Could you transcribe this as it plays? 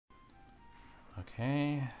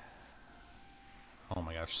Okay. Oh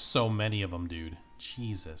my gosh, so many of them, dude.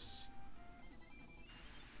 Jesus.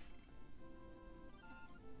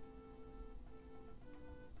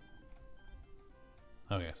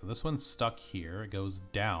 Okay, so this one's stuck here. It goes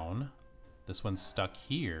down. This one's stuck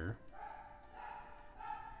here.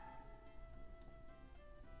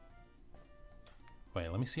 Wait,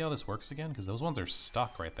 let me see how this works again, because those ones are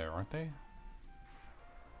stuck right there, aren't they?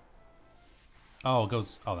 Oh, it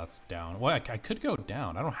goes... Oh, that's down. Well, I could go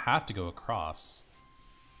down. I don't have to go across.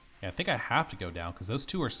 Yeah, I think I have to go down, because those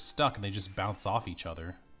two are stuck and they just bounce off each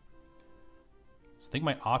other. So I think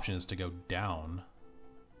my option is to go down.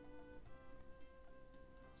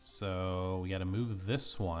 So we gotta move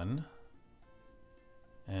this one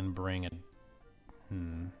and bring a...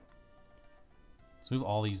 Let's move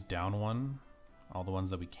all these down one. All the ones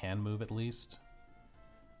that we can move at least.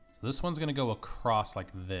 So this one's gonna go across like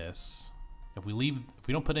this. If we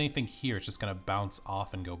don't put anything here, it's just gonna bounce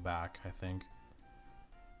off and go back, I think.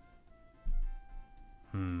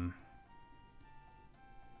 So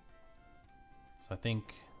I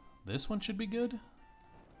think this one should be good.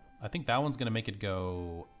 I think that one's gonna make it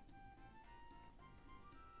go...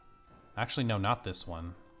 Actually, no, not this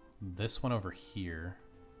one. This one over here.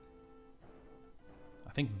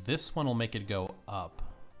 I think this one will make it go up,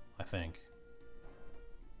 I think.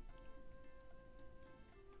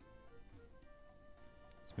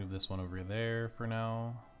 Let's move this one over there for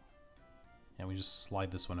now. And we just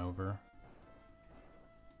slide this one over.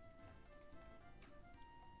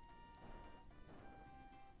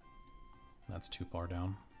 That's too far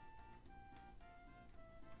down.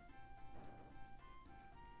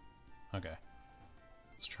 Okay,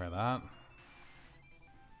 let's try that.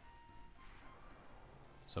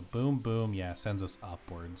 So boom, boom, yeah, sends us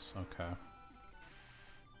upwards. Okay.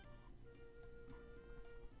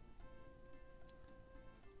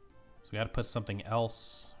 So we got to put something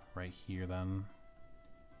else right here then.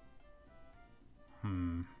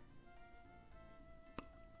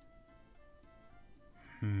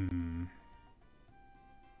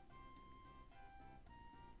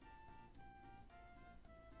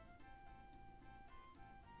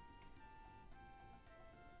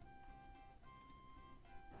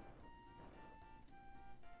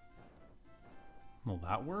 Will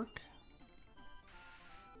that work?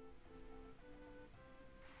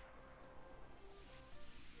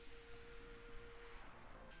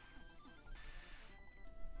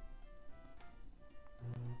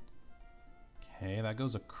 Okay, that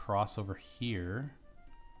goes across over here.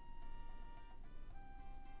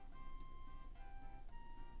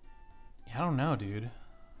 Yeah, I don't know, dude.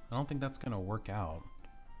 I don't think that's gonna work out.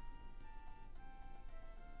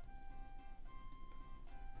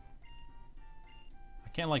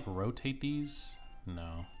 I can't, like, rotate these?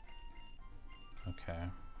 No. Okay.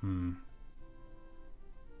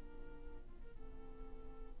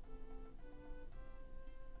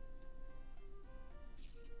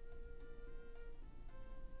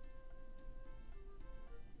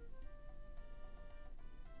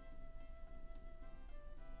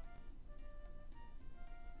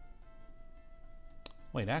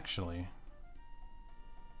 Wait, actually.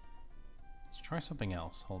 Let's try something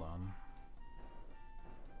else. Hold on.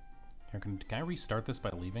 Here, can I restart this by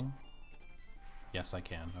leaving? Yes, I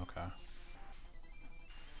can. Okay.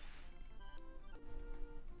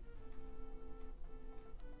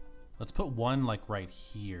 Let's put one, like, right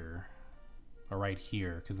here. Or right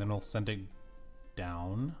here, because then it'll send it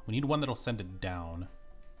down. We need one that'll send it down.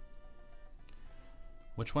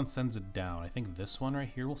 Which one sends it down? I think this one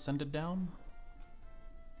right here will send it down.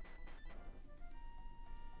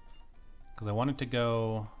 Because I want it to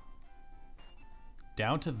go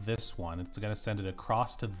down to this one. It's going to send it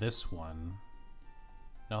across to this one.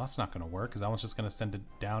 No, that's not going to work, because that one's just going to send it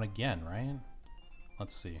down again, right?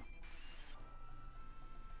 Let's see.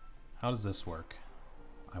 How does this work?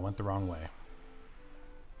 I went the wrong way.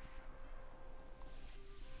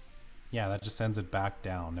 Yeah, that just sends it back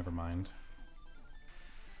down. Never mind.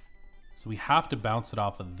 So we have to bounce it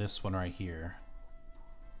off of this one right here.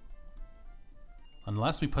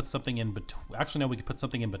 Unless we put something in between. Actually, no, we could put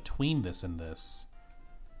something in between this and this.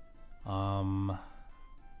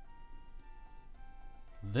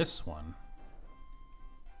 This one.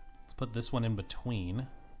 Let's put this one in between.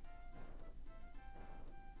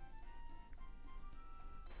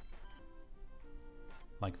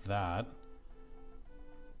 Like that.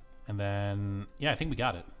 And then, yeah, I think we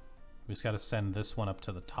got it. We just got to send this one up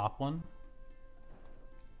to the top one.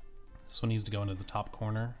 This one needs to go into the top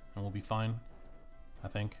corner, and we'll be fine, I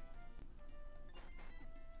think.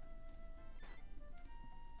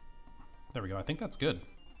 There we go. I think that's good.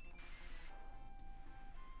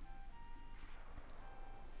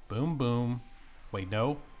 Boom, boom. Wait,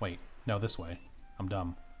 no. Wait. No, this way. I'm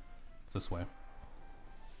dumb. It's this way.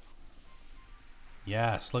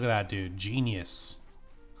 Yes, look at that, dude. Genius.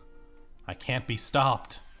 I can't be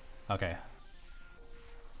stopped. Okay.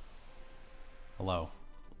 Hello.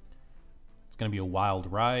 It's gonna be a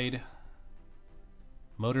wild ride.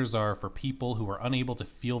 Motors are for people who are unable to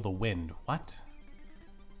feel the wind. What?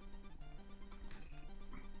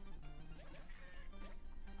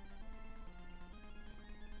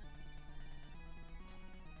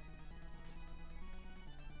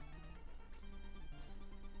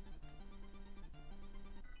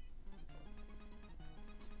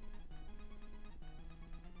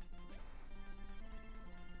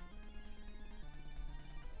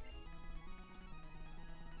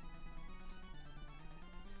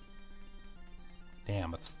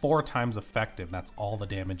 Damn, it's 4 times effective. That's all the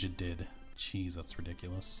damage it did. Jeez, that's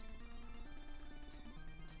ridiculous.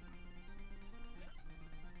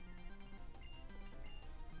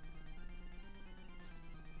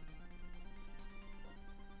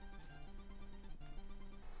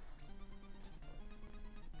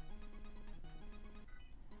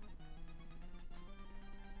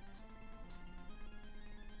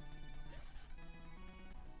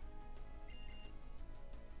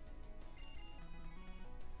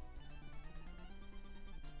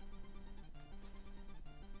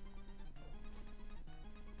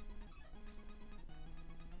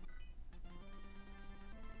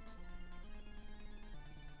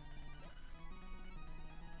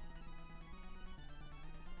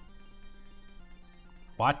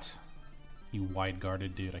 What? You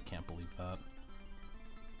wide-guarded dude, I can't believe that.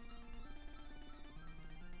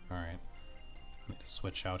 Alright. I need to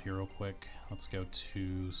switch out here real quick. Let's go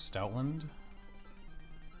to Stoutland.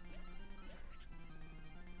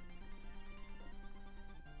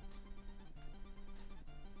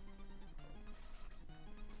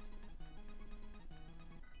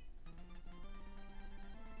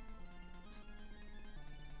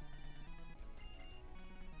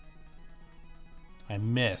 I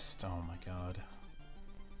missed. Oh my god.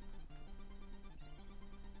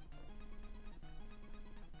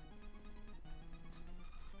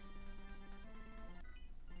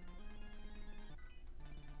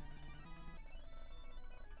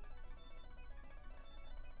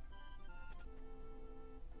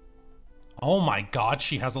 Oh my god,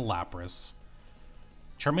 she has a Lapras.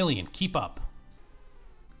 Charmeleon, keep up.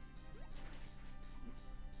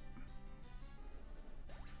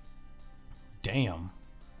 Damn.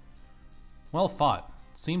 Well fought.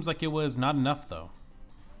 Seems like it was not enough, though.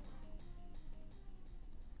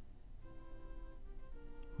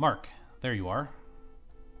 Mark, there you are.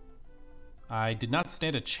 I did not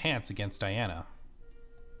stand a chance against Diana.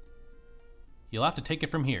 You'll have to take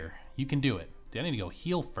it from here. You can do it. I need to go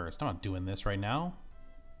heal first. I'm not doing this right now.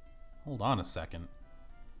 Hold on a second.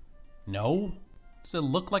 No? Does it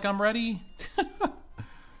look like I'm ready?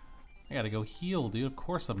 I gotta go heal, dude. Of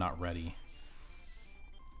course I'm not ready.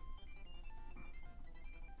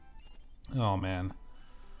 Oh, man.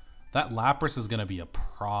 That Lapras is gonna be a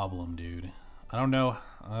problem, dude. I don't know.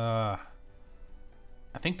 I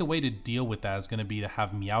think the way to deal with that is gonna be to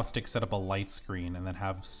have Meowstic set up a light screen and then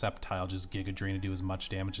have Sceptile just Giga Drain to do as much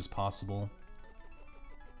damage as possible.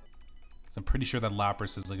 I'm pretty sure that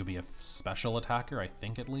Lapras is gonna be a special attacker, I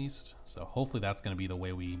think at least. So hopefully that's gonna be the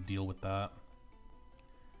way we deal with that.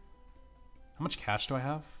 How much cash do I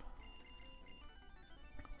have?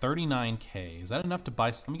 39k. Is that enough to buy?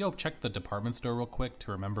 Let me go check the department store real quick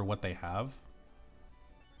to remember what they have.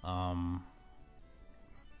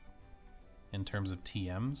 In terms of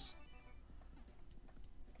TMs.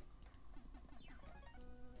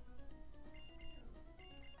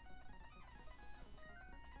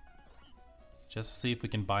 Just to see if we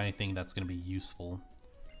can buy anything that's going to be useful.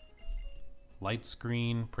 Light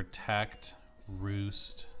Screen, Protect,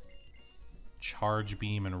 Roost, Charge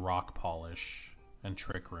Beam, and Rock Polish. And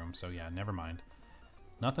Trick Room, so yeah, never mind.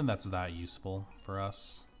 Nothing that's that useful for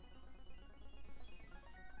us.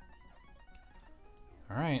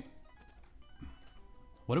 Alright.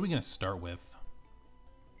 What are we going to start with?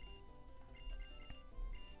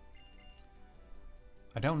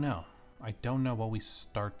 I don't know. I don't know what we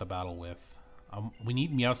start the battle with. We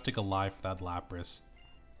need Meowstic alive for that Lapras.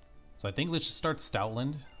 So I think let's just start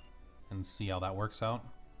Stoutland and see how that works out.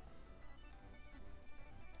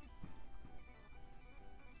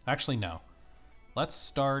 Actually, no. Let's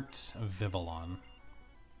start Vivillon.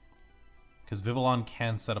 Because Vivillon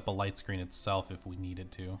can set up a light screen itself if we need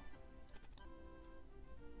it to.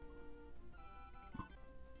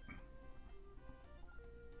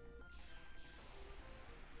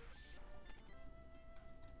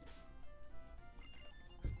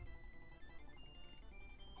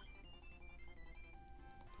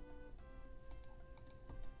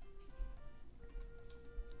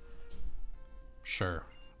 Sure.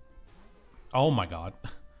 Oh my god.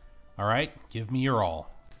 Alright, give me your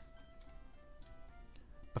all.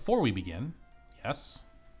 Before we begin, yes.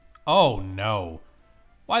 Oh no.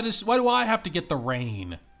 Why do I have to get the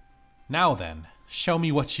rain? Now then, show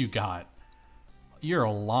me what you got. You're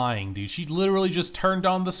lying, dude. She literally just turned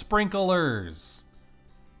on the sprinklers.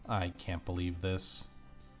 I can't believe this.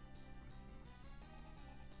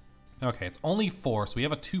 Okay, it's only 4, so we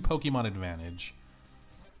have a 2 Pokemon advantage.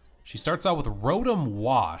 She starts out with Rotom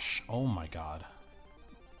Wash. Oh my god.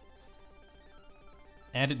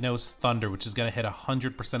 And it knows Thunder, which is going to hit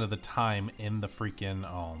 100% of the time in the freaking...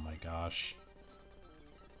 Oh my gosh.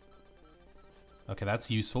 Okay,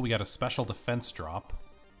 that's useful. We got a special defense drop.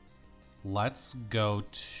 Let's go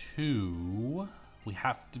to... We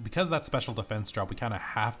have to... Because of that special defense drop, we kind of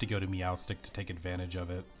have to go to Meowstic to take advantage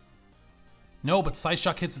of it. No, but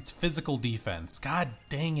Psyshock hits its physical defense. God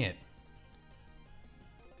dang it.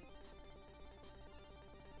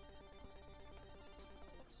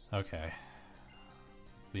 Okay.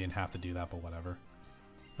 We didn't have to do that, but whatever.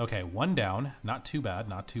 Okay, 1 down. Not too bad,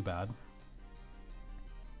 not too bad.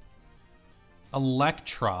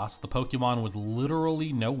 Electros, the Pokemon with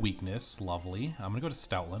literally no weakness. Lovely. I'm gonna go to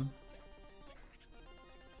Stoutland.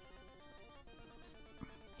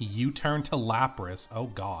 U-turn to Lapras. Oh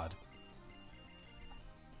god.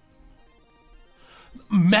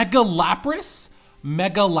 Mega Lapras?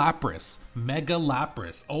 Mega Lapras. Mega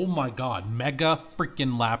Lapras. Oh my god. Mega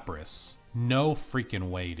freaking Lapras. No freaking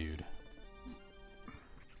way, dude.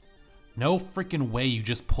 No freaking way you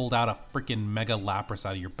just pulled out a freaking Mega Lapras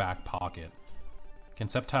out of your back pocket. Can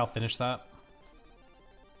Sceptile finish that?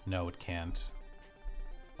 No, it can't.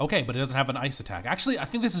 Okay, but it doesn't have an ice attack. Actually, I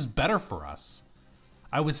think this is better for us.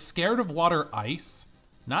 I was scared of water ice.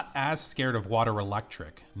 Not as scared of water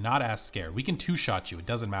electric. Not as scared. We can 2-shot you. It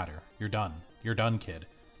doesn't matter. You're done. You're done, kid.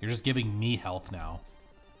 You're just giving me health now.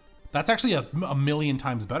 That's actually a million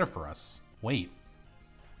times better for us. Wait.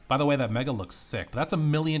 By the way, that Mega looks sick, but that's a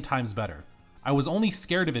million times better. I was only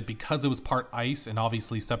scared of it because it was part ice, and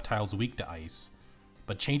obviously Sceptile's weak to ice.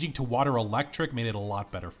 But changing to water electric made it a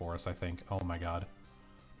lot better for us, I think. Oh my god.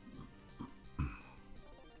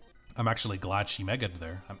 I'm actually glad she Mega'd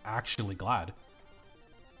there. I'm actually glad.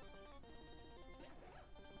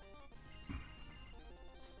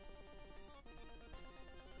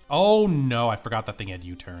 Oh no, I forgot that thing had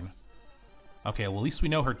U-turn. Okay, well at least we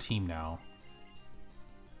know her team now.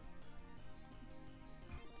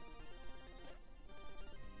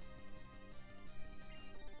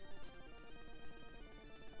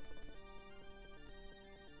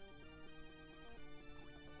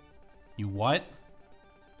 You what?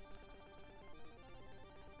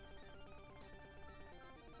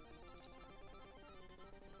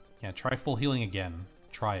 Yeah, try full healing again.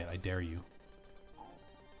 Try it, I dare you.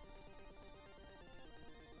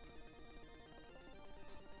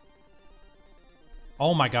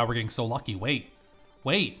 Oh my god, we're getting so lucky. Wait.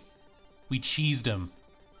 Wait. We cheesed him.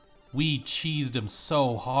 We cheesed him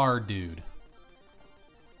so hard, dude.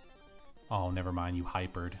 Oh, never mind. You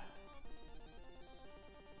hypered.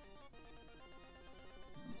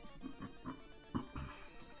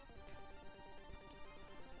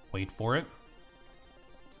 Wait for it.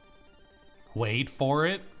 Wait for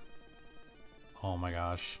it. Oh my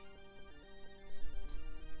gosh.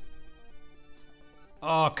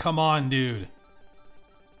 Oh, come on, dude.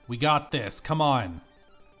 We got this. Come on.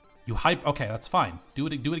 You hype. Okay, that's fine. Do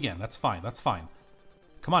it again. That's fine. That's fine.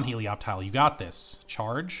 Come on, Helioptile. You got this.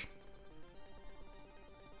 Charge.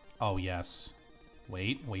 Oh, yes.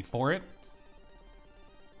 Wait for it.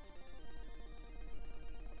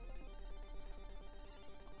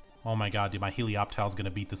 Oh my god, dude, my Helioptile's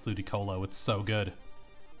gonna beat this Ludicolo. It's so good.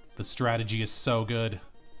 The strategy is so good.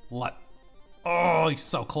 What? Oh, he's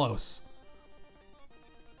so close.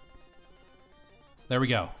 There we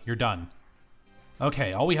go. You're done.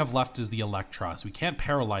 Okay, all we have left is the Electros. We can't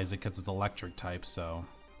paralyze it because it's electric type, so...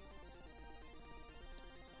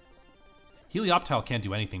 Helioptile can't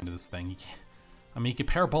do anything to this thing. I mean, he could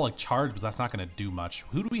Parabolic Charge, but that's not going to do much.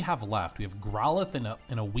 Who do we have left? We have Growlithe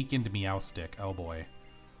and a weakened Meowstic. Oh boy.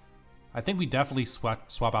 I think we definitely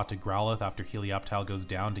swap out to Growlithe after Helioptile goes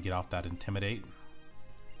down to get off that Intimidate.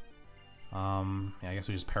 Yeah, I guess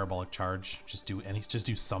we just Parabolic Charge. Just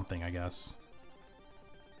do something, I guess.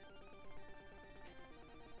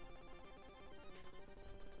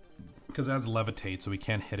 Because it has Levitate, so we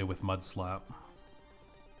can't hit it with Mud Slap.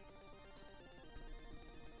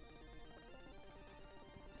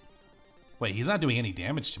 Wait, he's not doing any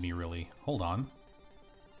damage to me, really. Hold on.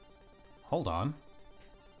 Hold on.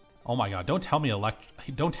 Oh my god, don't tell me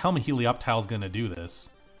Helioptile's gonna do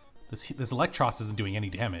this. This Electros isn't doing any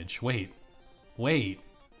damage. Wait. Wait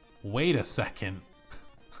a second.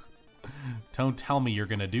 Don't tell me you're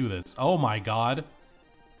gonna do this. Oh my god.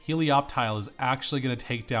 Helioptile is actually gonna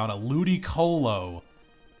take down a Ludicolo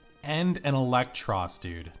and an Electros,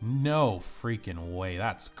 dude. No freaking way.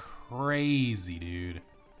 That's crazy, dude.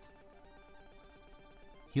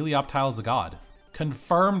 Helioptile is a god.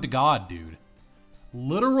 Confirmed god, dude.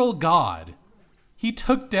 Literal god. He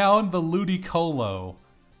took down the Ludicolo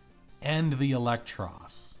and the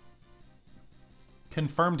Electros.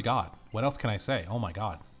 Confirmed god. What else can I say? Oh my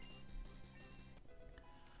god.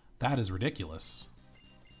 That is ridiculous.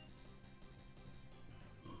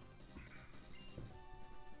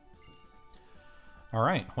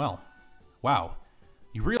 Alright, well. Wow.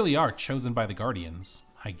 You really are chosen by the Guardians.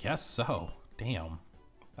 I guess so. Damn.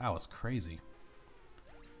 That was crazy.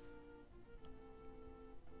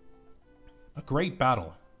 A great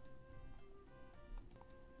battle.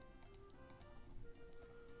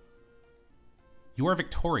 You are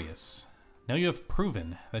victorious. Now you have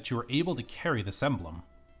proven that you are able to carry this emblem.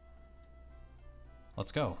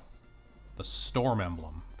 Let's go. The Storm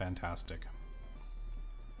Emblem. Fantastic.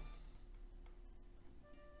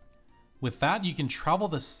 With that, you can travel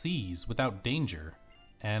the seas without danger,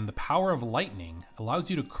 and the power of lightning allows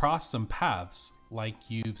you to cross some paths like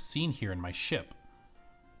you've seen here in my ship.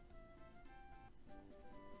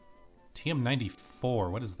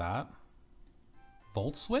 TM94, what is that?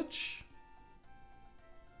 Volt switch?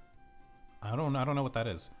 I don't know what that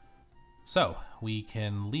is. So, we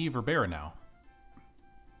can leave Ribera now.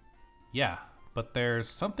 Yeah, but there's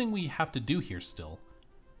something we have to do here still.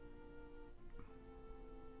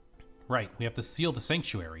 Right, we have to seal the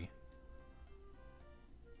sanctuary.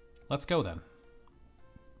 Let's go then.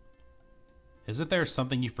 Isn't there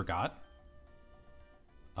something you forgot?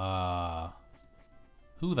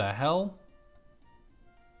 Who the hell?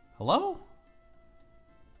 Hello?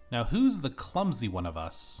 Now who's the clumsy one of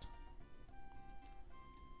us?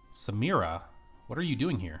 Samira, what are you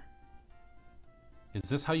doing here? Is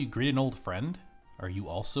this how you greet an old friend? Are you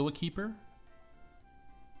also a keeper?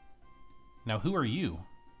 Now who are you?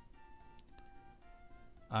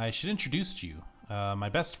 I should introduce you. My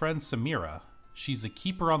best friend Samira. She's a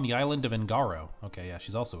keeper on the island of Engaro. Okay, yeah,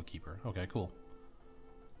 she's also a keeper. Okay, cool.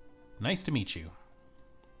 Nice to meet you.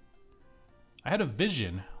 I had a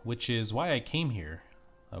vision, which is why I came here.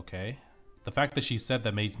 Okay. The fact that she said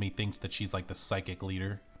that makes me think that she's like the psychic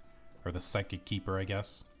leader. Or the psychic keeper, I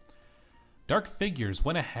guess. Dark figures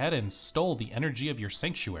went ahead and stole the energy of your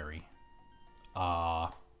sanctuary.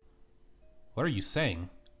 What are you saying?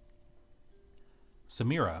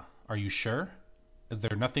 Samira, are you sure? Is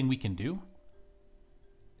there nothing we can do?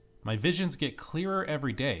 My visions get clearer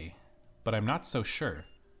every day, but I'm not so sure.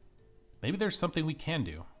 Maybe there's something we can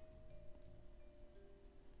do.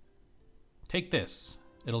 Take this.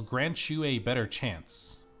 It'll grant you a better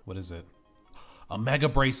chance. What is it? A Mega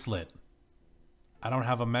Bracelet. I don't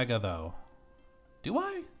have a Mega, though. Do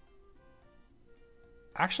I?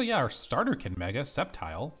 Actually, yeah, our starter can Mega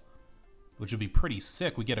Sceptile, which would be pretty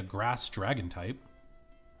sick. We get a Grass Dragon type.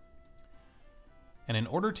 And in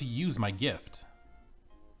order to use my gift...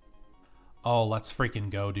 Oh, let's freaking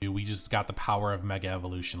go, dude. We just got the power of Mega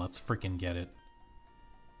Evolution. Let's freaking get it.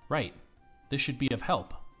 Right. This should be of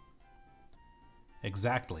help.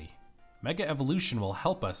 Exactly. Mega Evolution will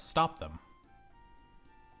help us stop them.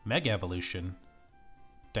 Mega Evolution?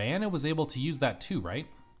 Diana was able to use that too, right?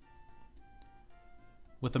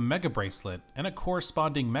 With a Mega Bracelet and a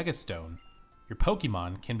corresponding Mega Stone, your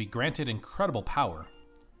Pokemon can be granted incredible power.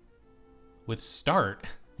 With Start,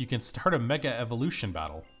 you can start a Mega Evolution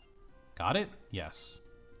battle. Got it? Yes.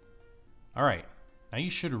 Alright, now you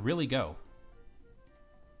should really go.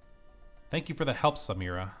 Thank you for the help,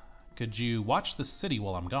 Samira. Could you watch the city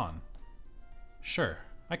while I'm gone? Sure,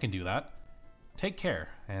 I can do that. Take care,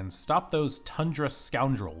 and stop those Tundra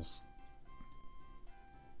scoundrels.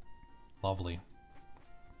 Lovely.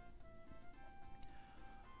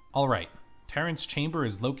 Alright, Terrence Chamber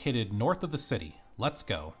is located north of the city. Let's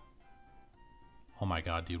go. Oh my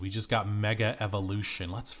god, dude, we just got Mega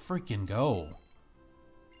Evolution. Let's freaking go.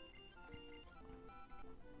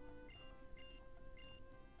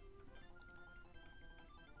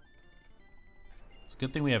 It's a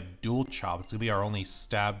good thing we have Dual Chop. It's gonna be our only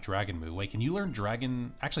stab dragon move. Wait, can you learn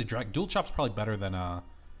dragon? Actually, Dual Chop's probably better than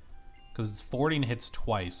because it's 40 and hits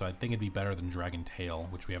twice, so I think it'd be better than Dragon Tail,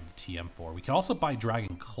 which we have the TM for. We can also buy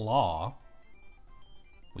Dragon Claw.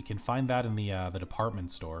 We can find that in the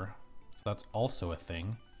department store. So that's also a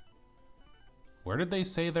thing. Where did they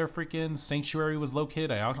say their freaking sanctuary was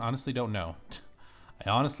located? I honestly don't know. I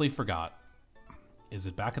honestly forgot. Is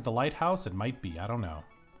it back at the lighthouse? It might be. I don't know.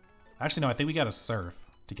 Actually, no, I think we gotta surf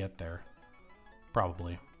to get there.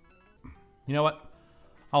 Probably. You know what?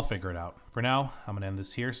 I'll figure it out. For now, I'm going to end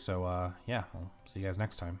this here, so yeah, I'll see you guys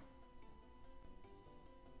next time.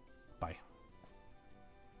 Bye.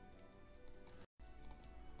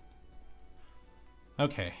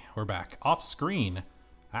 Okay, we're back. Off screen,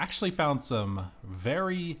 I actually found some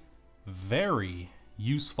very, very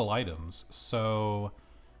useful items. So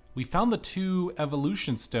we found the 2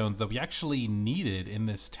 evolution stones that we actually needed in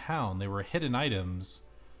this town. They were hidden items.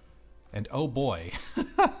 And oh boy,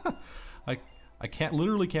 I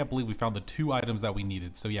literally can't believe we found the 2 items that we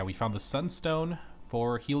needed. So yeah, we found the Sunstone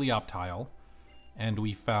for Helioptile, and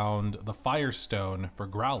we found the Firestone for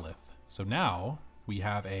Growlithe. So now we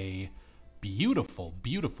have a beautiful,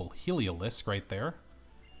 beautiful Heliolisk right there,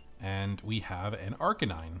 and we have an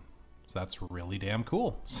Arcanine. So that's really damn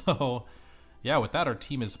cool. So yeah, with that, our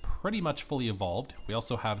team is pretty much fully evolved. We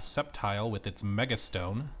also have Sceptile with its Mega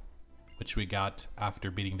Stone, which we got after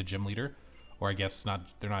beating the gym leader. Or I guess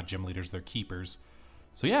they're not gym leaders, they're keepers.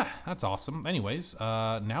 So yeah, that's awesome. Anyways,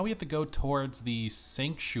 now we have to go towards the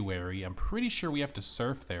Sanctuary. I'm pretty sure we have to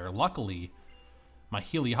surf there. Luckily, my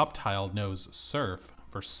Helioptile knows surf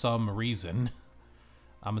for some reason.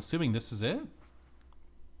 I'm assuming this is it?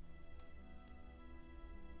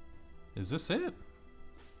 Is this it?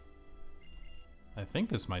 I think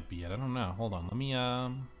this might be it. I don't know. Hold on.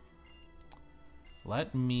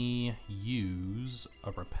 Let me use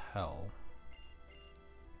a repel.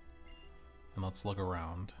 And let's look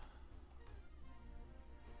around.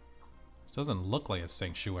 This doesn't look like a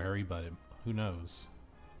sanctuary, but who knows?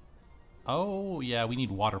 Oh, yeah, we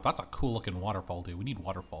need water. That's a cool looking waterfall, dude. We need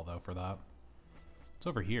waterfall, though, for that. It's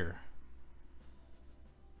over here.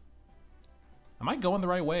 Am I going the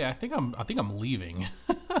right way? I think I'm leaving.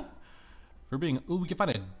 For being, ooh, we can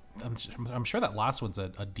find I'm sure that last one's a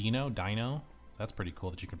dino. That's pretty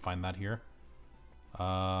cool that you can find that here.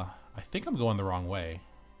 I think I'm going the wrong way.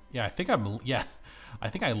 Yeah, I think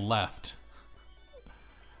I left.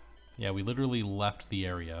 Yeah, we literally left the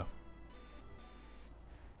area.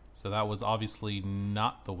 So that was obviously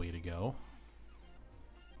not the way to go.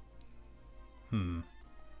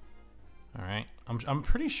 Alright. I'm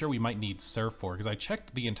pretty sure we might need Surf for, because I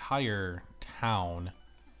checked the entire town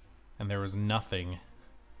and there was nothing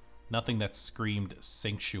that screamed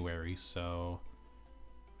Sanctuary, so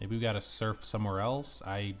maybe we gotta surf somewhere else.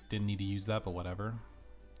 I didn't need to use that, but whatever.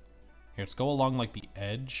 Here, let's go along like the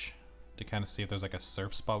edge to kind of see if there's like a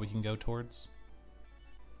surf spot we can go towards.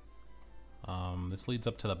 This leads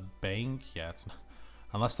up to the bank. Yeah, it's not,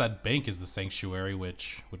 unless that bank is the sanctuary,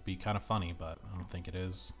 which would be kind of funny, but I don't think it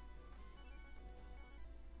is.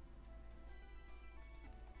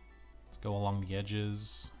 Let's go along the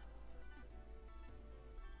edges.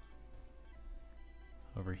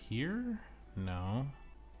 Over here? No.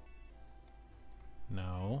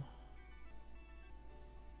 No.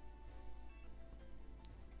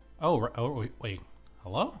 Oh, wait.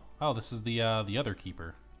 Hello? Oh, this is the other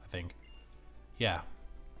keeper, I think. Yeah.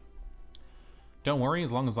 Don't worry,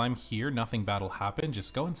 as long as I'm here, nothing bad will happen.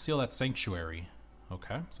 Just go and seal that sanctuary.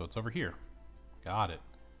 Okay, so it's over here. Got it.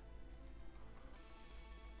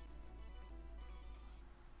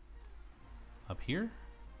 Up here?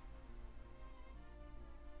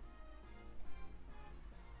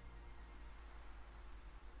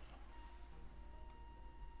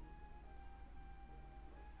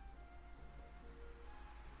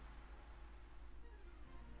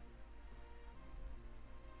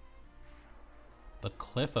 The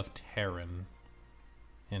Cliff of Terran.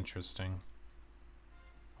 Interesting.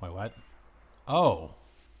 Wait, what? Oh!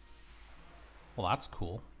 Well, that's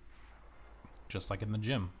cool. Just like in the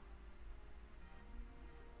gym.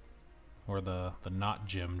 Or the not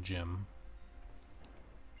gym.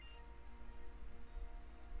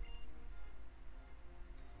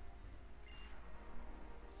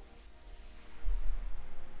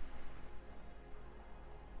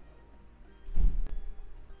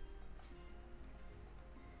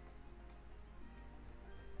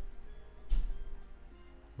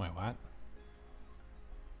 Wait, what?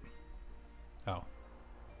 Oh.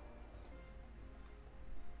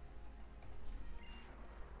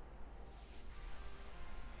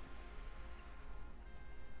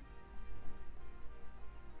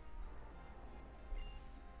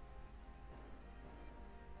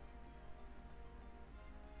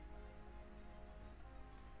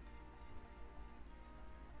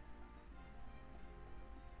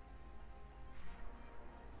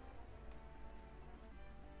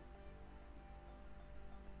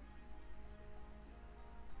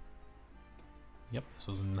 Yep, this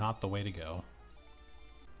was not the way to go.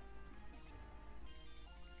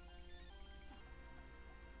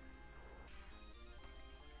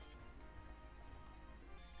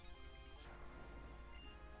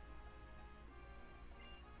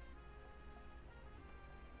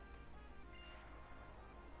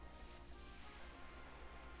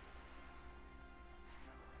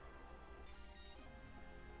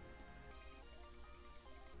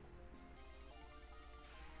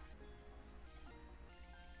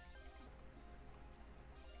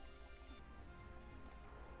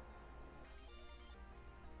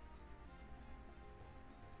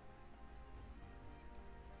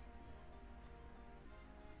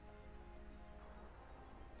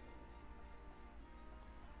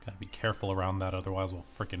 Gotta be careful around that, otherwise we'll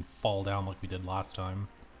frickin' fall down like we did last time.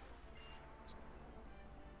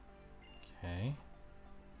 Okay.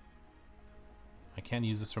 I can't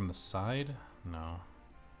use this from the side? No.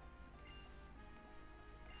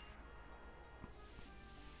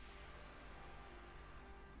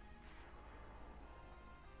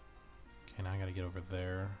 Okay, now I gotta get over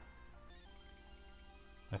there.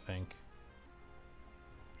 I think.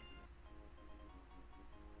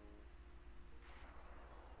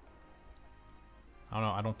 I don't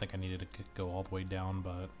know, I don't think I needed to go all the way down,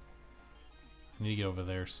 but I need to get over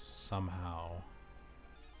there somehow.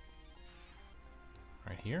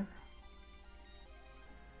 Right here?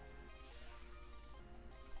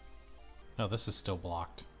 No, this is still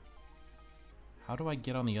blocked. How do I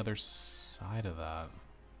get on the other side of that?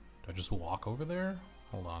 Do I just walk over there?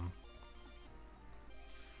 Hold on.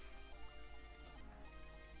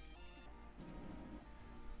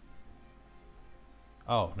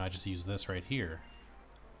 Oh, no, I just use this right here.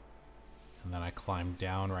 And then I climb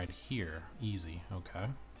down right here. Easy, okay.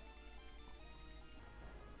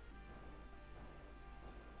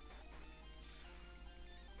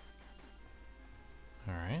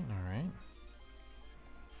 Alright, alright.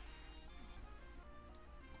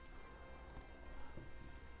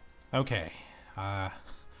 Okay.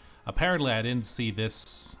 Apparently I didn't see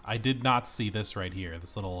this. I did not see this right here.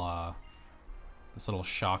 This little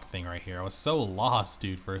shock thing right here. I was so lost,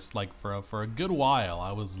 dude, for a good while.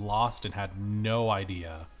 I was lost and had no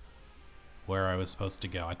idea where I was supposed to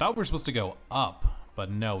go. I thought we were supposed to go up, but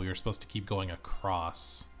no, we were supposed to keep going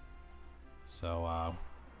across. So,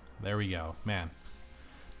 there we go. Man,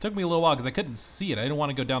 took me a little while because I couldn't see it. I didn't want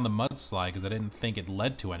to go down the mudslide because I didn't think it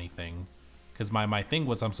led to anything. Because my thing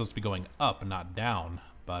was I'm supposed to be going up, not down.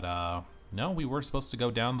 But, no, we were supposed to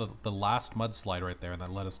go down the last mudslide right there, and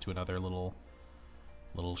that led us to another little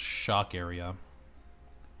shock area.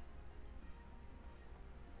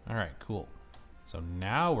 Alright, cool. So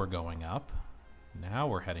now we're going up. Now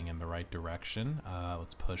we're heading in the right direction.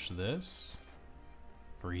 Let's push this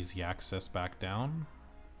for easy access back down.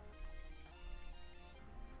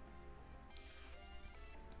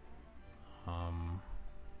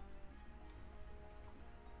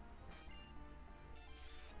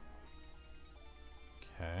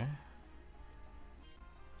 Okay.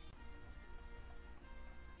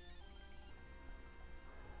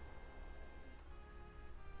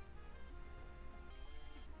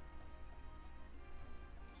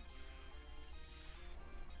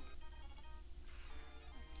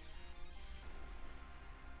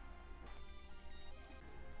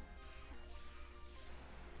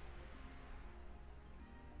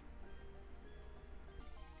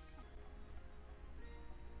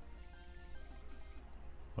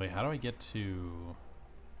 Wait, how do I get to...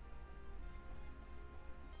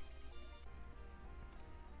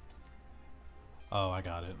 Oh, I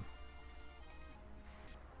got it.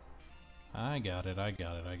 I got it.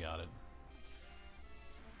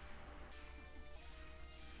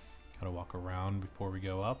 Gotta walk around before we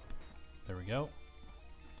go up. There we go.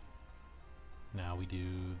 Now we do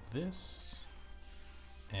this.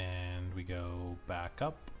 And we go back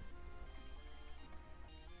up.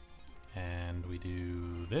 And we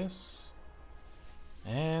do this.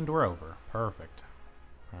 And we're over. Perfect.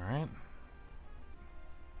 Alright.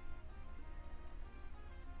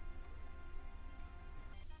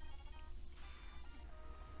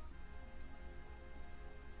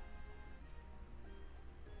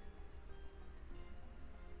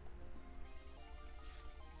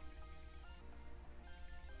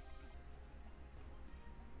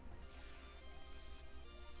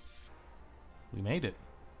 We made it.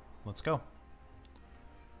 Let's go.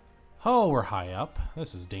 Oh, we're high up.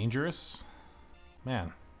 This is dangerous.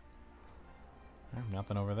 Man.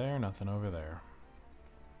 Nothing over there, nothing over there.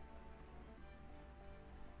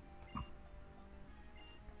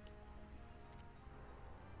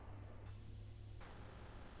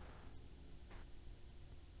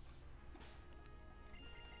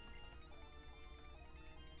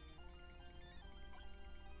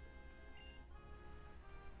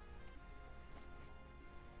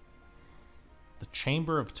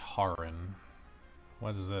 Chamber of Taran.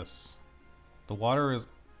 What is this? The water is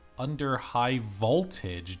under high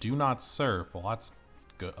voltage. Do not surf. Well, that's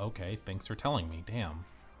good. Okay, thanks for telling me. Damn.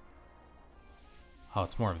 Oh,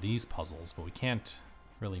 it's more of these puzzles, but we can't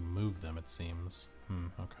really move them, it seems.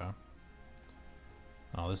 Okay.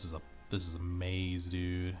 Oh, this is a maze,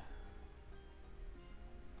 dude.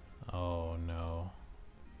 Oh no.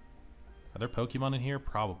 Are there Pokemon in here?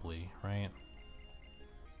 Probably, right?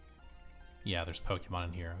 Yeah, there's Pokemon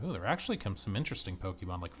in here. Ooh, there actually comes some interesting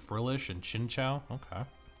Pokemon like Frillish and Chinchou. Okay.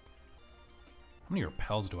 many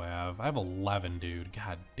repels do I have? I have 11, dude.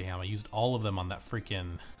 God damn, I used all of them on that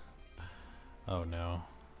freaking... Oh no.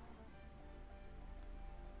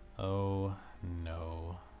 Oh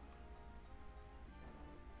no.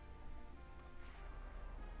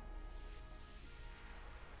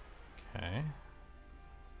 Okay.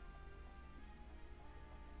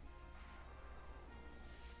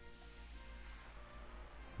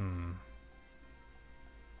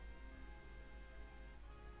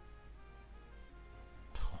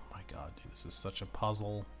 Oh my god, dude, this is such a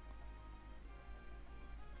puzzle.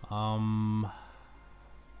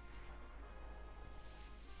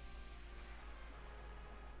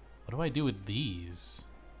 What do I do with these?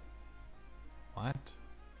 What?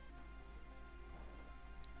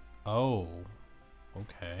 Oh.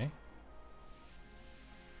 Okay.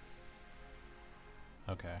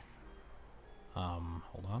 Okay.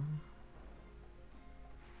 Hold on.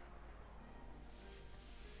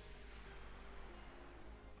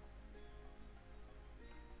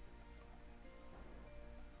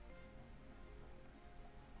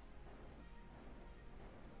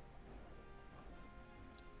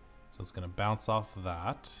 So it's gonna bounce off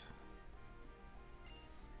that.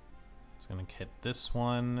 It's gonna hit this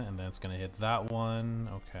one, and then it's gonna hit that one.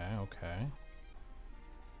 Okay, okay.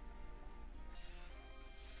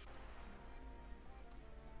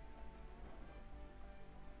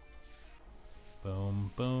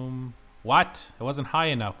 Boom, boom. What? It wasn't high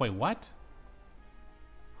enough. Wait, what?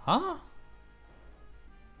 Huh?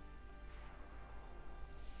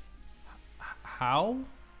 How?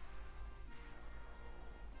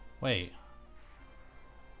 Wait.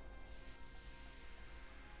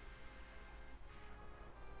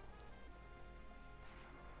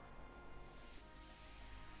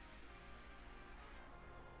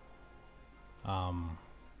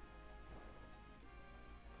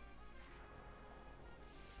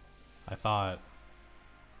 I thought...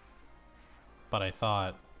 But I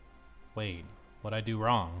thought... Wait, what'd I do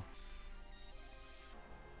wrong?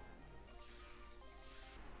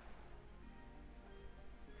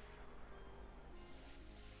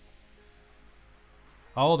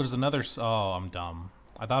 Oh, there's another... Oh, I'm dumb.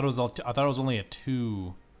 I thought it was I thought it was only a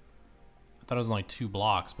 2... I thought it was only 2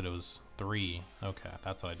 blocks, but it was 3. Okay,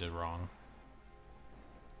 that's what I did wrong.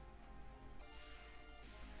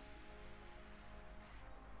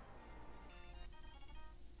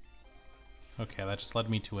 Okay, that just led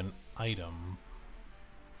me to an item.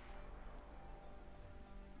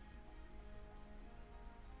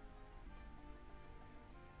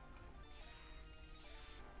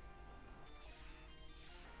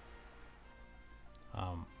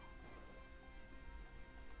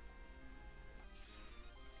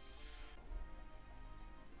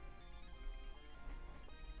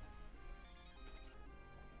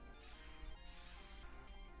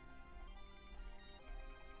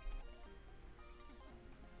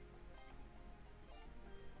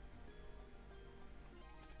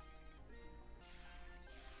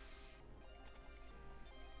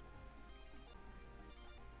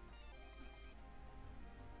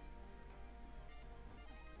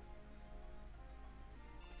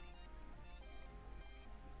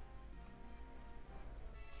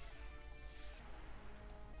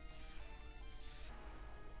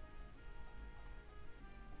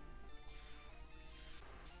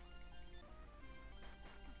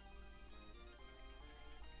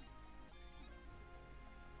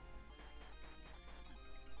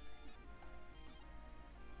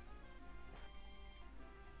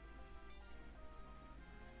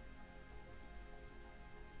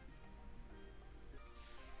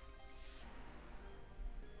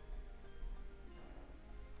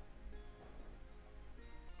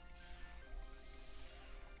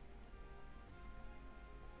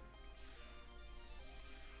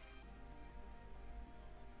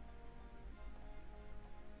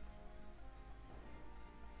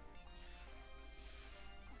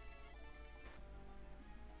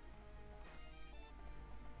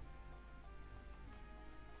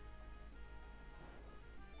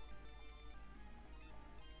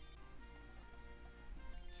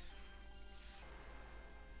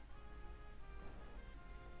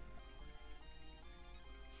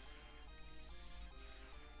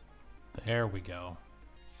 There we go.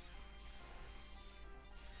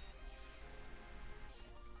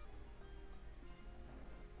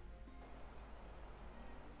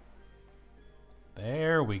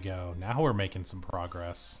 There we go. Now we're making some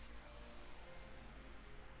progress.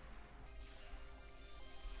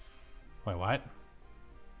 Wait, what?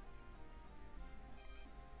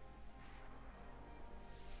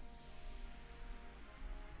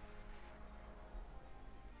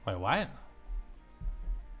 Wait, what?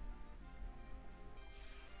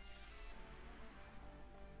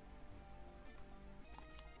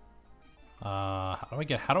 How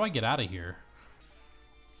do I get out of here?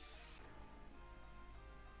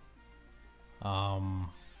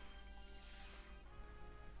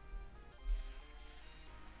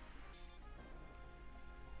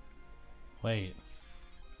 Wait.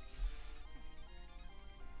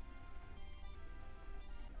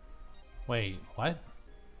 Wait, what?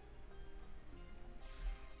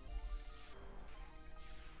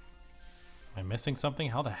 Am I missing something?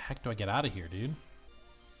 How the heck do I get out of here, dude?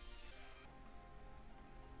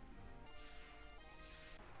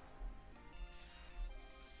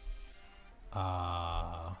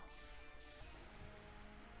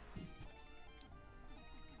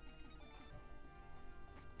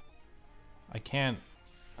 I can't...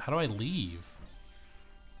 How do I leave?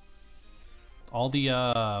 All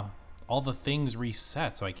the things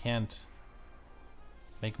reset, so I can't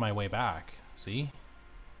make my way back. See?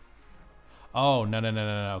 Oh, no, no, no,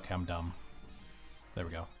 no, no. Okay, I'm dumb. There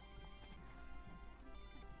we go.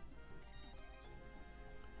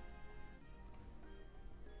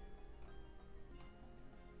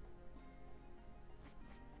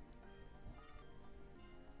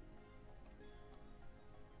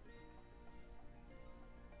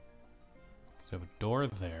 So we have a door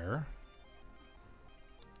there.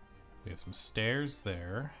 We have some stairs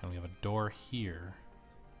there, and we have a door here.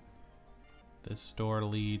 This door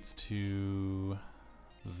leads to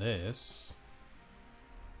this,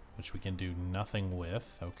 which we can do nothing with.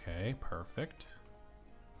 Okay, perfect.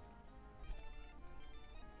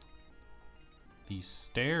 These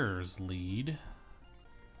stairs lead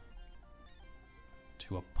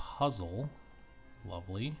to a puzzle.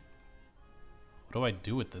 Lovely. What do I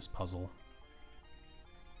do with this puzzle?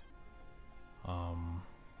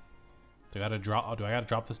 Do I gotta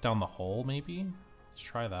drop this down the hole, maybe? Let's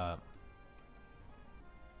try that.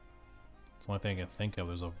 It's the only thing I can think of.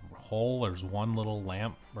 There's a hole, there's one little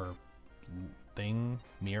lamp, or thing,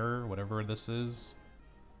 mirror, whatever this is.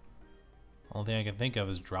 Only thing I can think of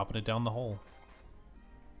is dropping it down the hole.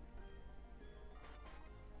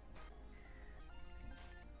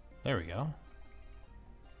 There we go.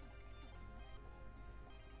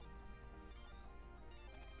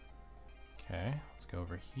 Okay, let's go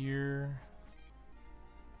over here.